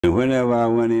And whenever I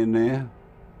went in there,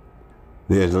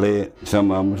 some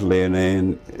of them was laying there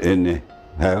in the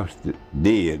house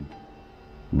dead,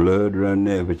 blood running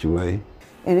every which way.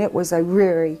 And it was a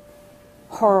very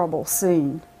horrible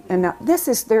scene. And now, this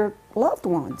is their loved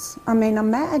ones. I mean,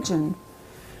 imagine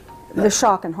the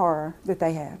shock and horror that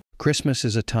they had. Christmas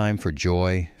is a time for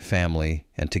joy, family,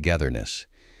 and togetherness,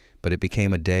 but it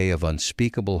became a day of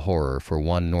unspeakable horror for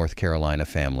one North Carolina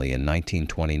family in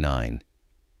 1929.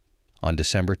 On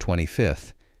December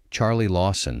 25th, Charlie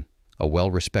Lawson, a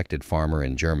well-respected farmer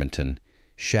in Germantown,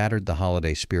 shattered the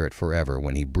holiday spirit forever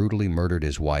when he brutally murdered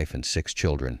his wife and 6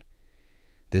 children.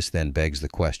 This then begs the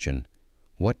question,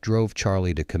 what drove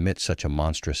Charlie to commit such a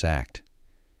monstrous act?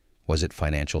 Was it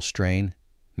financial strain,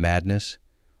 madness,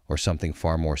 or something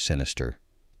far more sinister?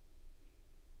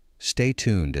 Stay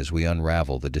tuned as we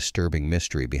unravel the disturbing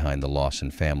mystery behind the Lawson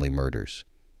family murders,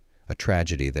 a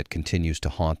tragedy that continues to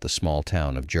haunt the small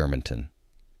town of Germantown.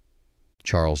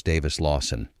 Charles Davis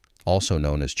Lawson, also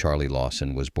known as Charlie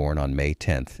Lawson, was born on May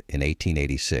 10th in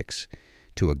 1886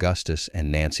 to Augustus and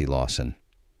Nancy Lawson.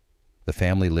 The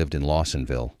family lived in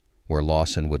Lawsonville, where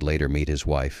Lawson would later meet his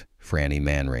wife, Franny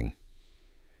Manring.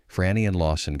 Franny and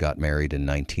Lawson got married in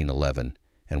 1911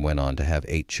 and went on to have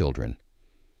 8 children.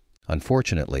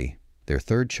 Unfortunately, their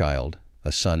third child,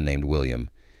 a son named William,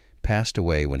 passed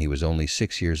away when he was only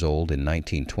 6 years old in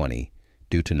 1920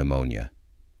 due to pneumonia.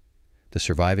 The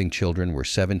surviving children were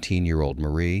 17-year-old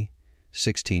Marie,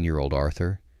 16-year-old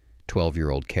Arthur,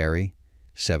 12-year-old Carrie,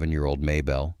 7-year-old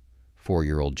Maybelle,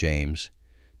 4-year-old James,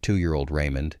 2-year-old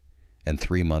Raymond, and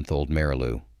 3-month-old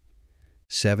Marilou.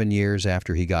 7 years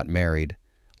after he got married,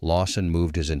 Lawson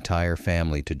moved his entire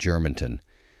family to Germantown,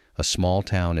 a small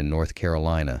town in North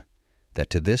Carolina that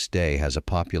to this day has a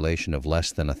population of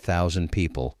less than 1,000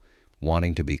 people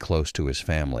wanting to be close to his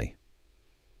family.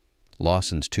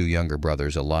 Lawson's 2 younger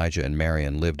brothers, Elijah and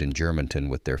Marion, lived in Germantown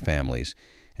with their families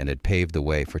and had paved the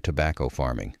way for tobacco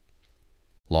farming.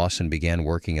 Lawson began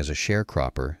working as a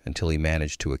sharecropper until he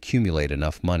managed to accumulate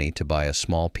enough money to buy a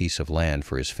small piece of land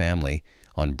for his family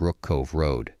on Brook Cove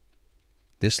Road.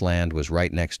 This land was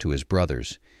right next to his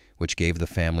brothers, which gave the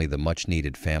family the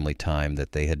much-needed family time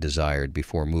that they had desired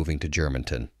before moving to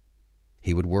Germantown.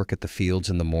 He would work at the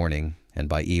fields in the morning, and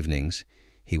by evenings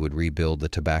he would rebuild the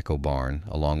tobacco barn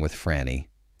along with Franny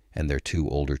and their 2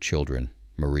 older children,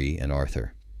 Marie and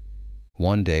Arthur.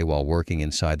 One day while working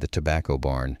inside the tobacco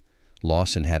barn,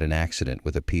 Lawson had an accident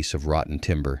with a piece of rotten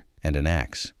timber and an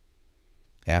axe.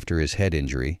 After his head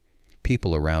injury,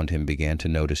 people around him began to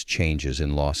notice changes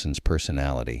in Lawson's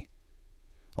personality.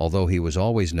 Although he was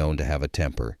always known to have a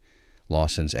temper,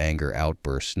 Lawson's anger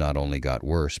outbursts not only got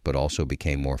worse but also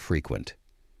became more frequent.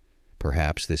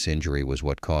 Perhaps this injury was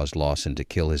what caused Lawson to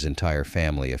kill his entire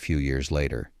family a few years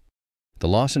later. The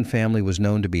Lawson family was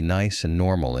known to be nice and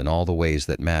normal in all the ways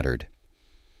that mattered.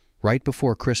 Right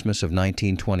before Christmas of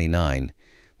 1929,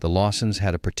 the Lawsons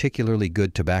had a particularly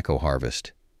good tobacco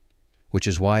harvest, which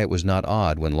is why it was not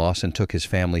odd when Lawson took his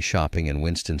family shopping in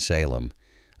Winston-Salem,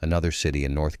 another city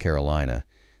in North Carolina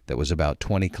that was about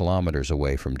 20 kilometers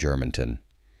away from Germantown.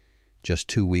 Just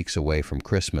 2 weeks away from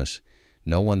Christmas,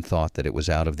 no one thought that it was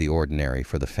out of the ordinary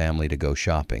for the family to go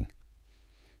shopping.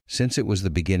 Since it was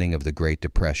the beginning of the Great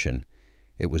Depression,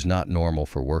 it was not normal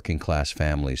for working-class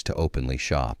families to openly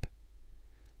shop.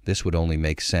 This would only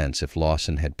make sense if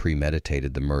Lawson had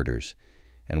premeditated the murders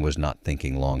and was not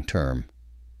thinking long-term.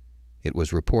 It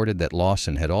was reported that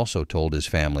Lawson had also told his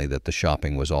family that the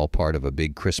shopping was all part of a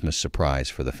big Christmas surprise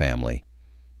for the family.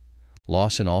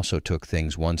 Lawson also took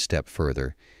things one step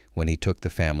further when he took the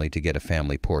family to get a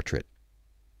family portrait.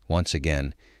 Once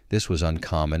again, this was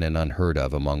uncommon and unheard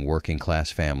of among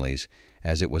working-class families,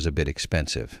 as it was a bit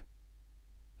expensive.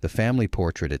 The family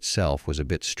portrait itself was a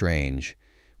bit strange,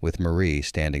 with Marie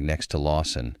standing next to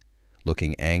Lawson,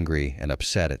 looking angry and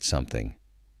upset at something.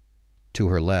 To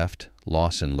her left,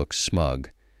 Lawson looks smug,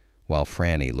 while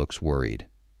Franny looks worried.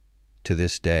 To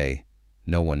this day,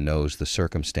 no one knows the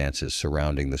circumstances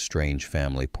surrounding the strange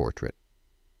family portrait.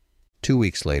 2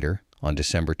 weeks later, on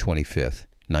December 25th,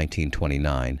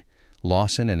 1929,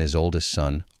 Lawson and his oldest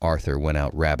son, Arthur, went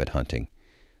out rabbit hunting,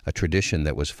 a tradition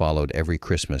that was followed every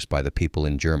Christmas by the people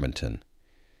in Germantown.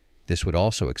 This would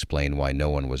also explain why no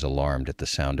one was alarmed at the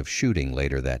sound of shooting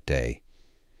later that day.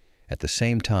 At the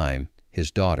same time,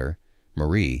 his daughter,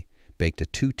 Marie, baked a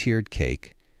 2-tiered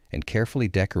cake and carefully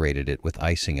decorated it with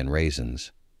icing and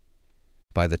raisins.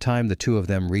 By the time the 2 of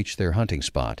them reached their hunting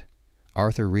spot,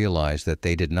 Arthur realized that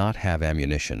they did not have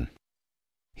ammunition.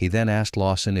 He then asked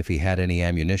Lawson if he had any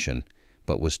ammunition,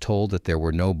 but was told that there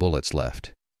were no bullets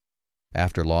left.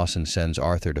 After Lawson sends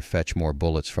Arthur to fetch more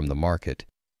bullets from the market,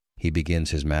 he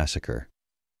begins his massacre.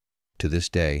 To this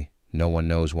day, no one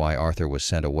knows why Arthur was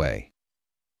sent away.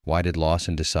 Why did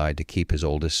Lawson decide to keep his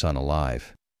oldest son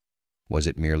alive? Was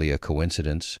it merely a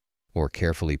coincidence, or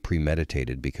carefully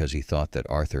premeditated because he thought that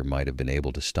Arthur might have been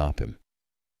able to stop him?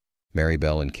 Mary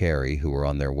Bell and Carrie, who were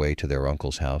on their way to their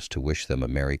uncle's house to wish them a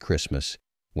Merry Christmas,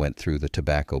 went through the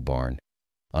tobacco barn,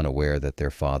 unaware that their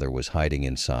father was hiding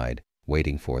inside,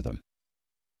 waiting for them.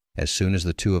 As soon as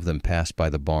the two of them passed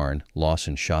by the barn,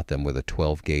 Lawson shot them with a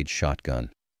 12-gauge shotgun.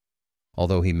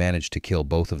 Although he managed to kill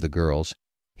both of the girls,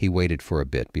 he waited for a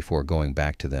bit before going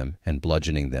back to them and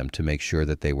bludgeoning them to make sure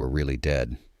that they were really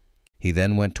dead. He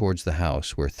then went towards the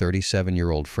house where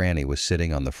 37-year-old Franny was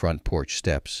sitting on the front porch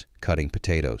steps, cutting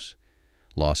potatoes.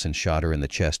 Lawson shot her in the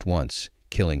chest once,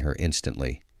 killing her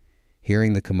instantly.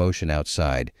 Hearing the commotion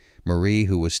outside, Marie,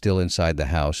 who was still inside the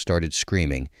house, started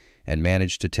screaming and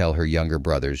managed to tell her younger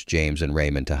brothers, James and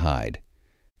Raymond, to hide.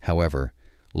 However,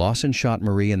 Lawson shot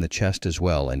Marie in the chest as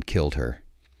well and killed her.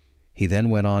 He then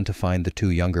went on to find the two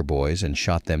younger boys and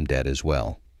shot them dead as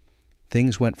well.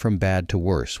 Things went from bad to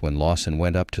worse when Lawson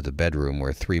went up to the bedroom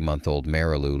where 3-month-old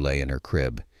Marilou lay in her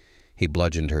crib. He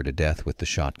bludgeoned her to death with the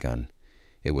shotgun.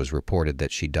 It was reported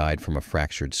that she died from a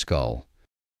fractured skull.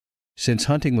 Since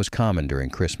hunting was common during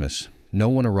Christmas, no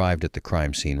one arrived at the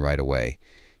crime scene right away,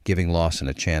 giving Lawson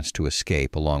a chance to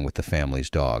escape along with the family's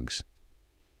dogs.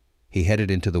 He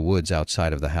headed into the woods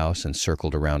outside of the house and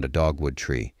circled around a dogwood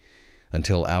tree,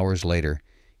 until hours later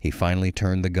he finally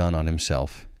turned the gun on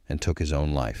himself and took his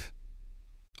own life.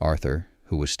 Arthur,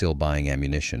 who was still buying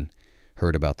ammunition,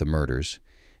 heard about the murders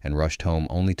and rushed home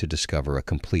only to discover a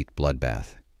complete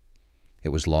bloodbath. It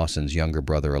was Lawson's younger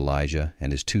brother Elijah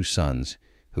and his 2 sons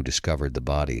who discovered the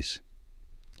bodies.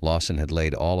 Lawson had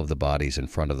laid all of the bodies in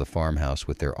front of the farmhouse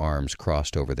with their arms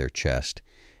crossed over their chest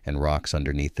and rocks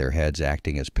underneath their heads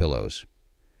acting as pillows.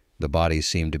 The bodies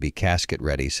seemed to be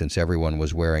casket-ready since everyone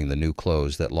was wearing the new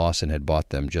clothes that Lawson had bought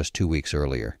them just 2 weeks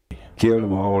earlier. Killed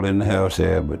them all in the house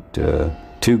there, but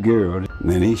 2 girls.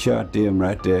 And he shot them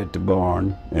right there at the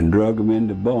barn and drug them in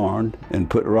the barn and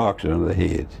put rocks on their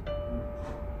heads.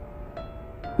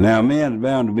 Now, a man's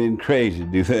bound to be crazy to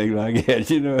do things like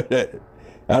that, you know.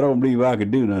 I don't believe I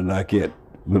could do nothing like that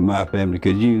with my family,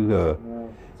 because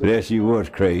unless you was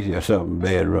crazy or something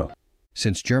bad wrong.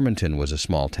 Since Germantown was a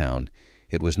small town,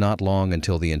 it was not long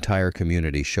until the entire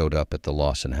community showed up at the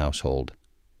Lawson household.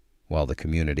 While the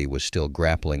community was still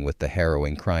grappling with the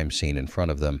harrowing crime scene in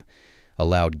front of them, a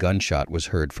loud gunshot was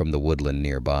heard from the woodland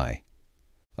nearby.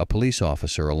 A police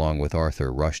officer along with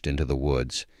Arthur rushed into the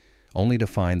woods, only to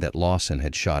find that Lawson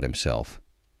had shot himself.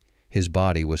 His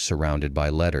body was surrounded by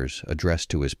letters addressed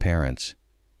to his parents.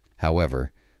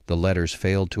 However, the letters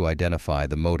failed to identify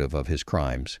the motive of his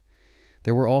crimes.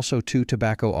 There were also 2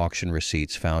 tobacco auction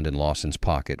receipts found in Lawson's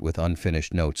pocket with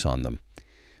unfinished notes on them.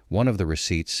 One of the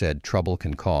receipts said "trouble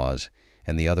can cause,"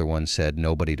 and the other one said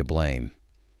 "nobody to blame."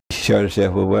 He shot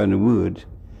himself over in the woods.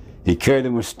 He carried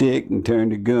him a stick and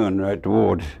turned the gun right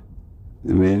towards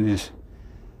his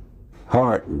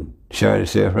heart and shot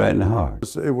himself right in the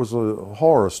heart. It was a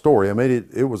horror story. I mean,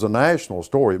 it was a national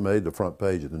story. It made the front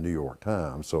page of the New York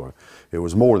Times, so it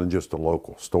was more than just a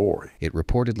local story. It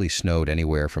reportedly snowed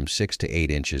anywhere from 6 to 8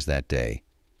 inches that day,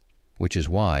 which is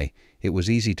why it was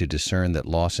easy to discern that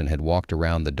Lawson had walked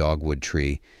around the dogwood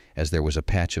tree as there was a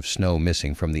patch of snow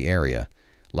missing from the area,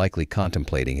 likely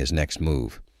contemplating his next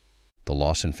move. The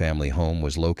Lawson family home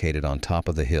was located on top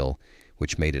of the hill,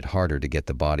 which made it harder to get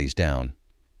the bodies down.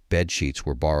 Bed sheets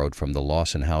were borrowed from the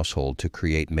Lawson household to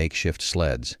create makeshift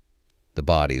sleds. The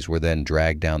bodies were then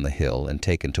dragged down the hill and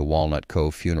taken to Walnut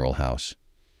Cove Funeral House.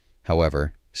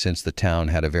 However, since the town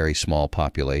had a very small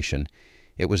population,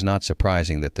 it was not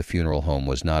surprising that the funeral home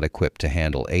was not equipped to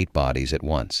handle 8 bodies at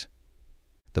once.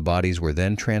 The bodies were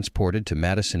then transported to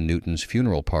Madison Newton's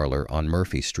funeral parlor on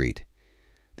Murphy Street.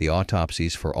 The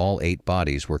autopsies for all 8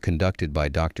 bodies were conducted by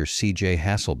Dr. C.J.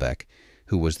 Hasselbeck,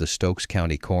 who was the Stokes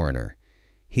County coroner.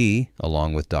 He,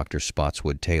 along with Dr.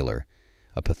 Spotswood Taylor,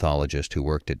 a pathologist who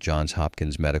worked at Johns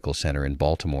Hopkins Medical Center in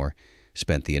Baltimore,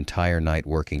 spent the entire night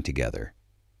working together.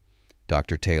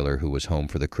 Dr. Taylor, who was home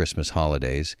for the Christmas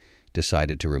holidays,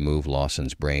 decided to remove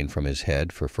Lawson's brain from his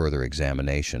head for further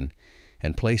examination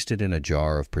and placed it in a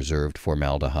jar of preserved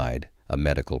formaldehyde, a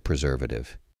medical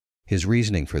preservative. His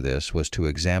reasoning for this was to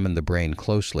examine the brain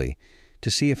closely to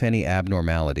see if any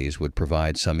abnormalities would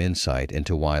provide some insight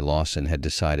into why Lawson had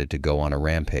decided to go on a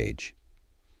rampage.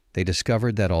 They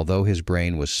discovered that although his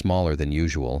brain was smaller than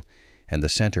usual and the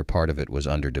center part of it was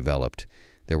underdeveloped,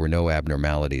 there were no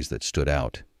abnormalities that stood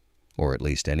out, or at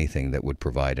least anything that would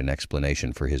provide an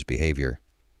explanation for his behavior.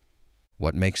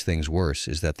 What makes things worse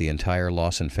is that the entire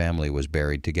Lawson family was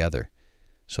buried together,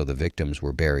 so the victims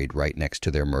were buried right next to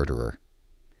their murderer.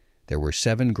 There were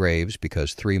 7 graves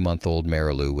because 3-month-old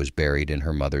Marilou was buried in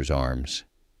her mother's arms.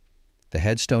 The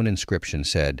headstone inscription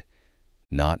said,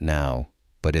 "Not now,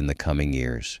 but in the coming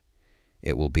years.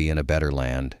 It will be in a better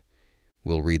land.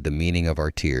 We'll read the meaning of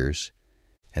our tears,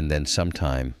 and then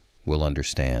sometime we'll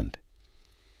understand."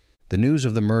 The news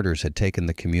of the murders had taken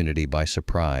the community by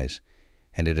surprise,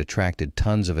 and it attracted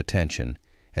tons of attention,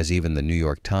 as even the New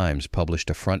York Times published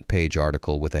a front-page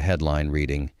article with a headline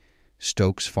reading,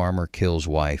 "Stokes Farmer Kills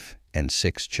Wife and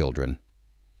 6 Children."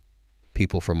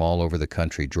 People from all over the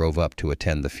country drove up to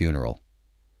attend the funeral.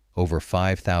 Over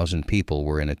 5,000 people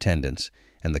were in attendance,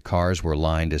 and the cars were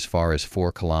lined as far as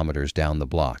 4 kilometers down the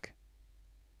block.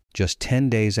 Just 10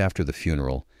 days after the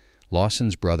funeral,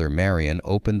 Lawson's brother Marion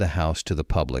opened the house to the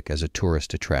public as a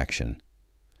tourist attraction.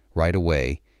 Right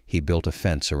away, he built a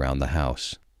fence around the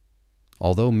house.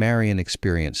 Although Marion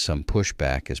experienced some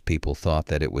pushback as people thought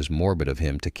that it was morbid of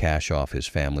him to cash off his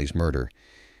family's murder,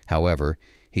 however,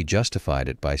 he justified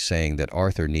it by saying that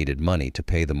Arthur needed money to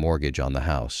pay the mortgage on the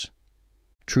house.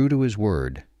 True to his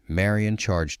word, Marion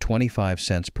charged 25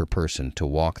 cents per person to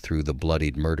walk through the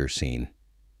bloodied murder scene.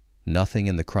 Nothing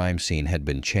in the crime scene had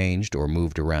been changed or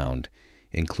moved around,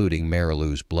 including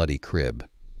Marilou's bloody crib.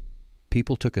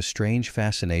 People took a strange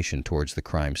fascination towards the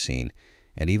crime scene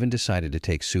and even decided to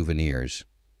take souvenirs.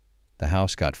 The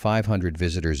house got 500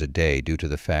 visitors a day due to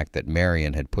the fact that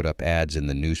Marion had put up ads in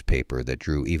the newspaper that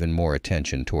drew even more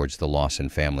attention towards the Lawson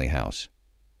family house.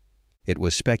 It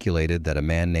was speculated that a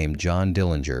man named John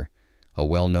Dillinger, a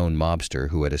well-known mobster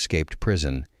who had escaped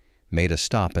prison, made a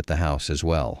stop at the house as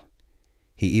well.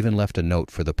 He even left a note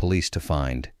for the police to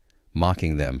find,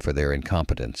 mocking them for their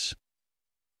incompetence.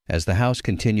 As the house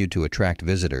continued to attract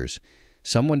visitors,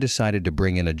 someone decided to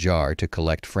bring in a jar to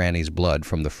collect Franny's blood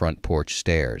from the front porch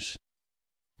stairs.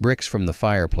 Bricks from the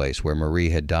fireplace where Marie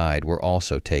had died were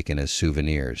also taken as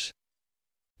souvenirs.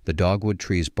 The dogwood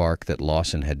tree's bark that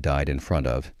Lawson had died in front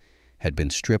of had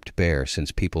been stripped bare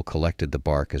since people collected the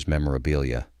bark as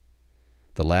memorabilia.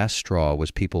 The last straw was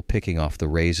people picking off the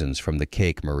raisins from the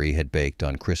cake Marie had baked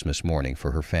on Christmas morning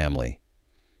for her family.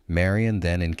 Marion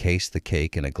then encased the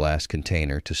cake in a glass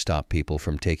container to stop people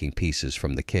from taking pieces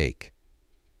from the cake.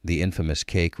 The infamous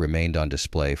cake remained on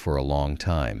display for a long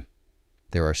time.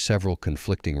 There are several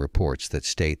conflicting reports that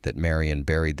state that Marion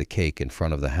buried the cake in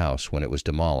front of the house when it was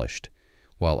demolished,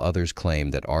 while others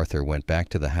claim that Arthur went back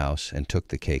to the house and took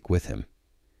the cake with him.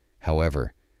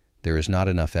 However, there is not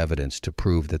enough evidence to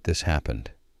prove that this happened.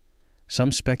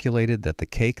 Some speculated that the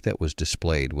cake that was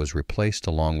displayed was replaced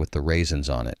along with the raisins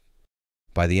on it.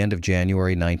 By the end of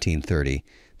January 1930,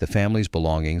 the family's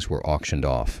belongings were auctioned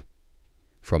off.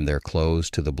 From their clothes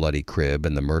to the bloody crib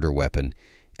and the murder weapon,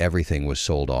 everything was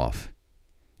sold off.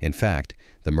 In fact,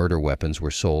 the murder weapons were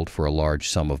sold for a large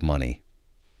sum of money.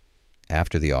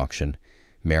 After the auction,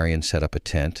 Marion set up a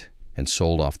tent and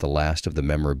sold off the last of the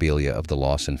memorabilia of the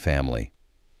Lawson family.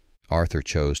 Arthur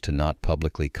chose to not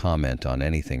publicly comment on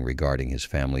anything regarding his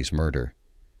family's murder.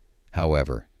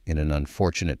 However, in an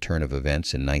unfortunate turn of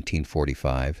events in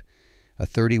 1945, a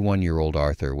 31-year-old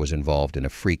Arthur was involved in a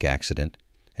freak accident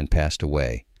and passed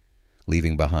away,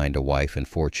 leaving behind a wife and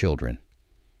 4 children.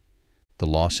 The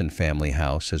Lawson family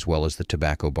house as well as the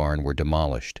tobacco barn were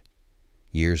demolished.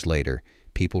 Years later,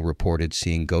 people reported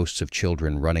seeing ghosts of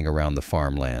children running around the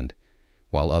farmland,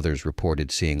 while others reported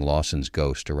seeing Lawson's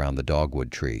ghost around the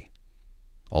dogwood tree.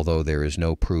 Although there is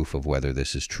no proof of whether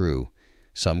this is true,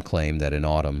 some claim that in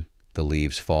autumn the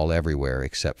leaves fall everywhere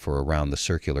except for around the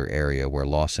circular area where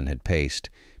Lawson had paced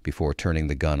before turning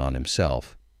the gun on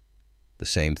himself. The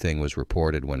same thing was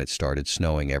reported when it started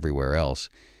snowing everywhere else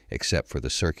except for the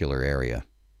circular area.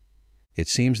 It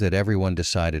seems that everyone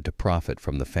decided to profit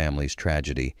from the family's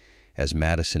tragedy as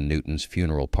Madison Newton's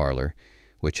funeral parlor,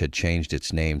 which had changed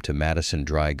its name to Madison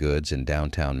Dry Goods in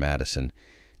downtown Madison,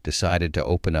 decided to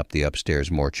open up the upstairs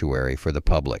mortuary for the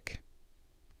public.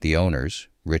 The owners,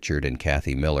 Richard and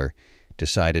Kathy Miller,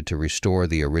 decided to restore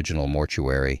the original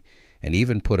mortuary and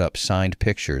even put up signed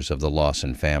pictures of the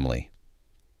Lawson family.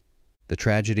 The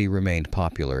tragedy remained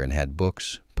popular and had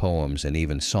books, poems, and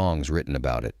even songs written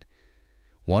about it.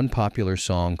 One popular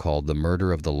song called "The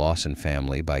Murder of the Lawson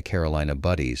Family" by Carolina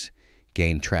Buddies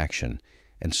gained traction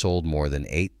and sold more than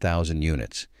 8,000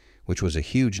 units, which was a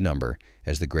huge number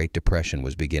as the Great Depression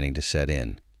was beginning to set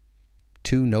in.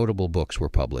 2 notable books were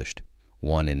published,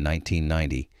 one in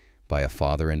 1990 by a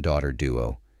father and daughter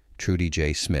duo, Trudy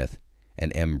J. Smith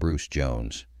and M. Bruce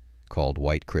Jones, called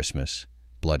White Christmas,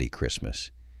 Bloody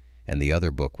Christmas, and the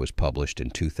other book was published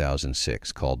in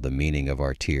 2006 called The Meaning of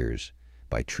Our Tears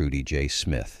by Trudy J.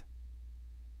 Smith.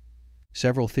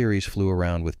 Several theories flew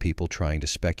around with people trying to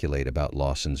speculate about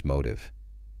Lawson's motive.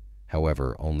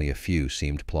 However, only a few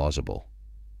seemed plausible.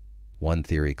 One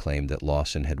theory claimed that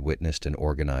Lawson had witnessed an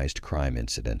organized crime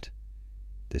incident.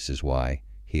 This is why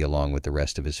he, along with the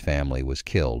rest of his family, was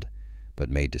killed, but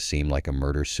made to seem like a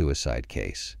murder-suicide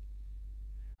case.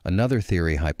 Another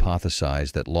theory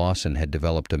hypothesized that Lawson had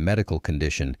developed a medical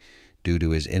condition due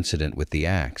to his incident with the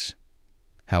axe.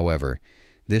 However,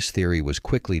 this theory was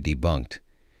quickly debunked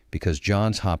because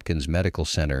Johns Hopkins Medical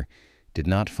Center did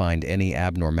not find any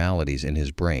abnormalities in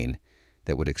his brain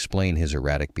that would explain his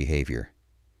erratic behavior.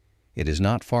 It is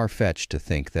not far-fetched to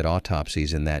think that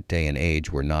autopsies in that day and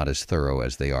age were not as thorough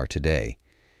as they are today,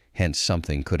 hence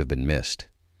something could have been missed.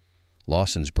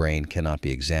 Lawson's brain cannot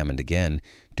be examined again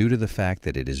due to the fact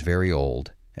that it is very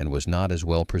old and was not as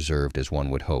well preserved as one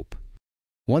would hope.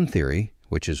 One theory,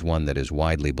 which is one that is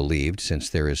widely believed since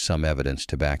there is some evidence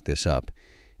to back this up,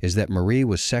 is that Marie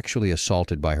was sexually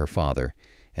assaulted by her father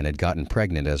and had gotten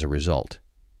pregnant as a result.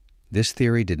 This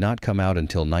theory did not come out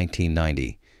until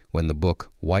 1990, when the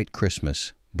book White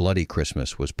Christmas, Bloody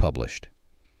Christmas was published.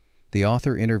 The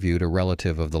author interviewed a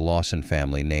relative of the Lawson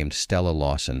family named Stella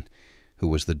Lawson, who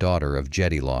was the daughter of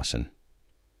Jettie Lawson.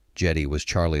 Jettie was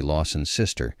Charlie Lawson's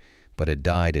sister, but had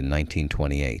died in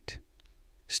 1928.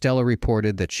 Stella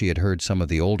reported that she had heard some of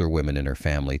the older women in her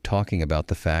family talking about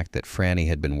the fact that Franny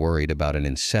had been worried about an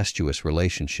incestuous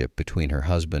relationship between her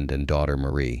husband and daughter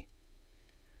Marie.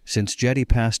 Since Jettie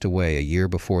passed away a year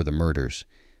before the murders,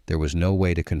 there was no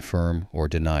way to confirm or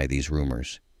deny these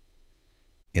rumors.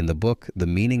 In the book The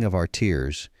Meaning of Our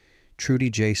Tears, Trudy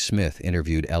J. Smith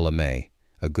interviewed Ella May,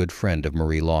 a good friend of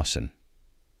Marie Lawson.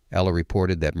 Ella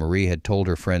reported that Marie had told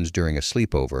her friends during a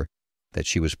sleepover that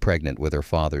she was pregnant with her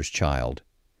father's child,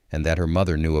 and that her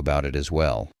mother knew about it as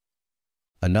well.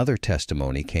 Another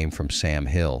testimony came from Sam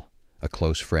Hill, a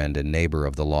close friend and neighbor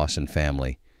of the Lawson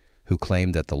family, who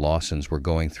claimed that the Lawsons were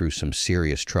going through some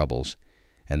serious troubles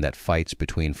and that fights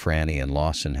between Franny and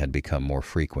Lawson had become more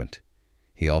frequent.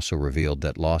 He also revealed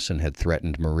that Lawson had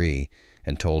threatened Marie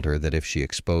and told her that if she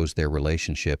exposed their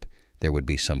relationship, there would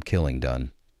be some killing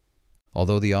done.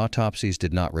 Although the autopsies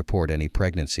did not report any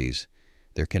pregnancies,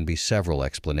 there can be several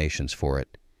explanations for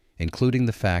it, including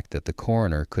the fact that the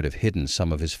coroner could have hidden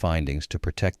some of his findings to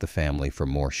protect the family from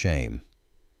more shame.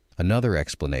 Another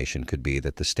explanation could be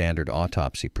that the standard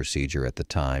autopsy procedure at the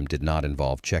time did not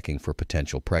involve checking for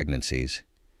potential pregnancies.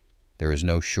 There is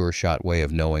no sure-shot way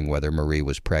of knowing whether Marie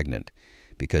was pregnant,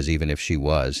 because even if she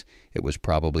was, it was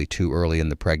probably too early in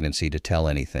the pregnancy to tell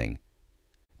anything.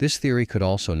 This theory could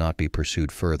also not be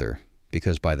pursued further,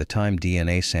 because by the time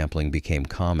DNA sampling became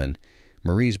common,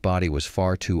 Marie's body was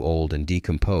far too old and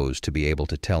decomposed to be able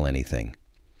to tell anything.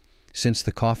 Since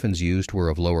the coffins used were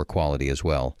of lower quality as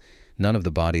well, none of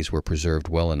the bodies were preserved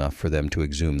well enough for them to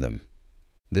exhume them.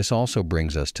 This also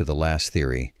brings us to the last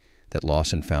theory, that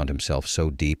Lawson found himself so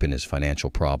deep in his financial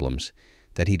problems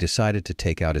that he decided to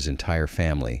take out his entire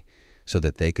family so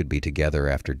that they could be together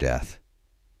after death.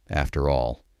 After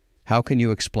all, how can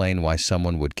you explain why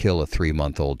someone would kill a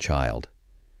 3-month-old child?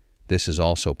 This is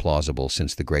also plausible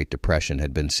since the Great Depression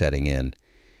had been setting in,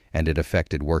 and it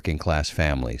affected working-class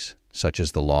families, such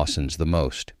as the Lawsons, the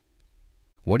most.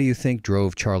 What do you think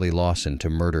drove Charlie Lawson to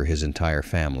murder his entire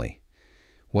family?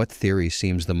 What theory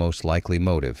seems the most likely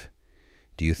motive?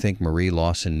 Do you think Marie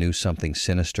Lawson knew something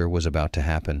sinister was about to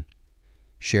happen?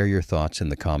 Share your thoughts in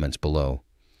the comments below.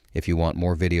 If you want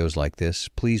more videos like this,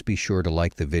 please be sure to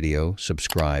like the video,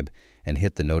 subscribe, and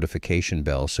hit the notification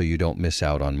bell so you don't miss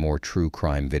out on more true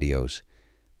crime videos.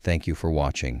 Thank you for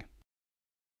watching.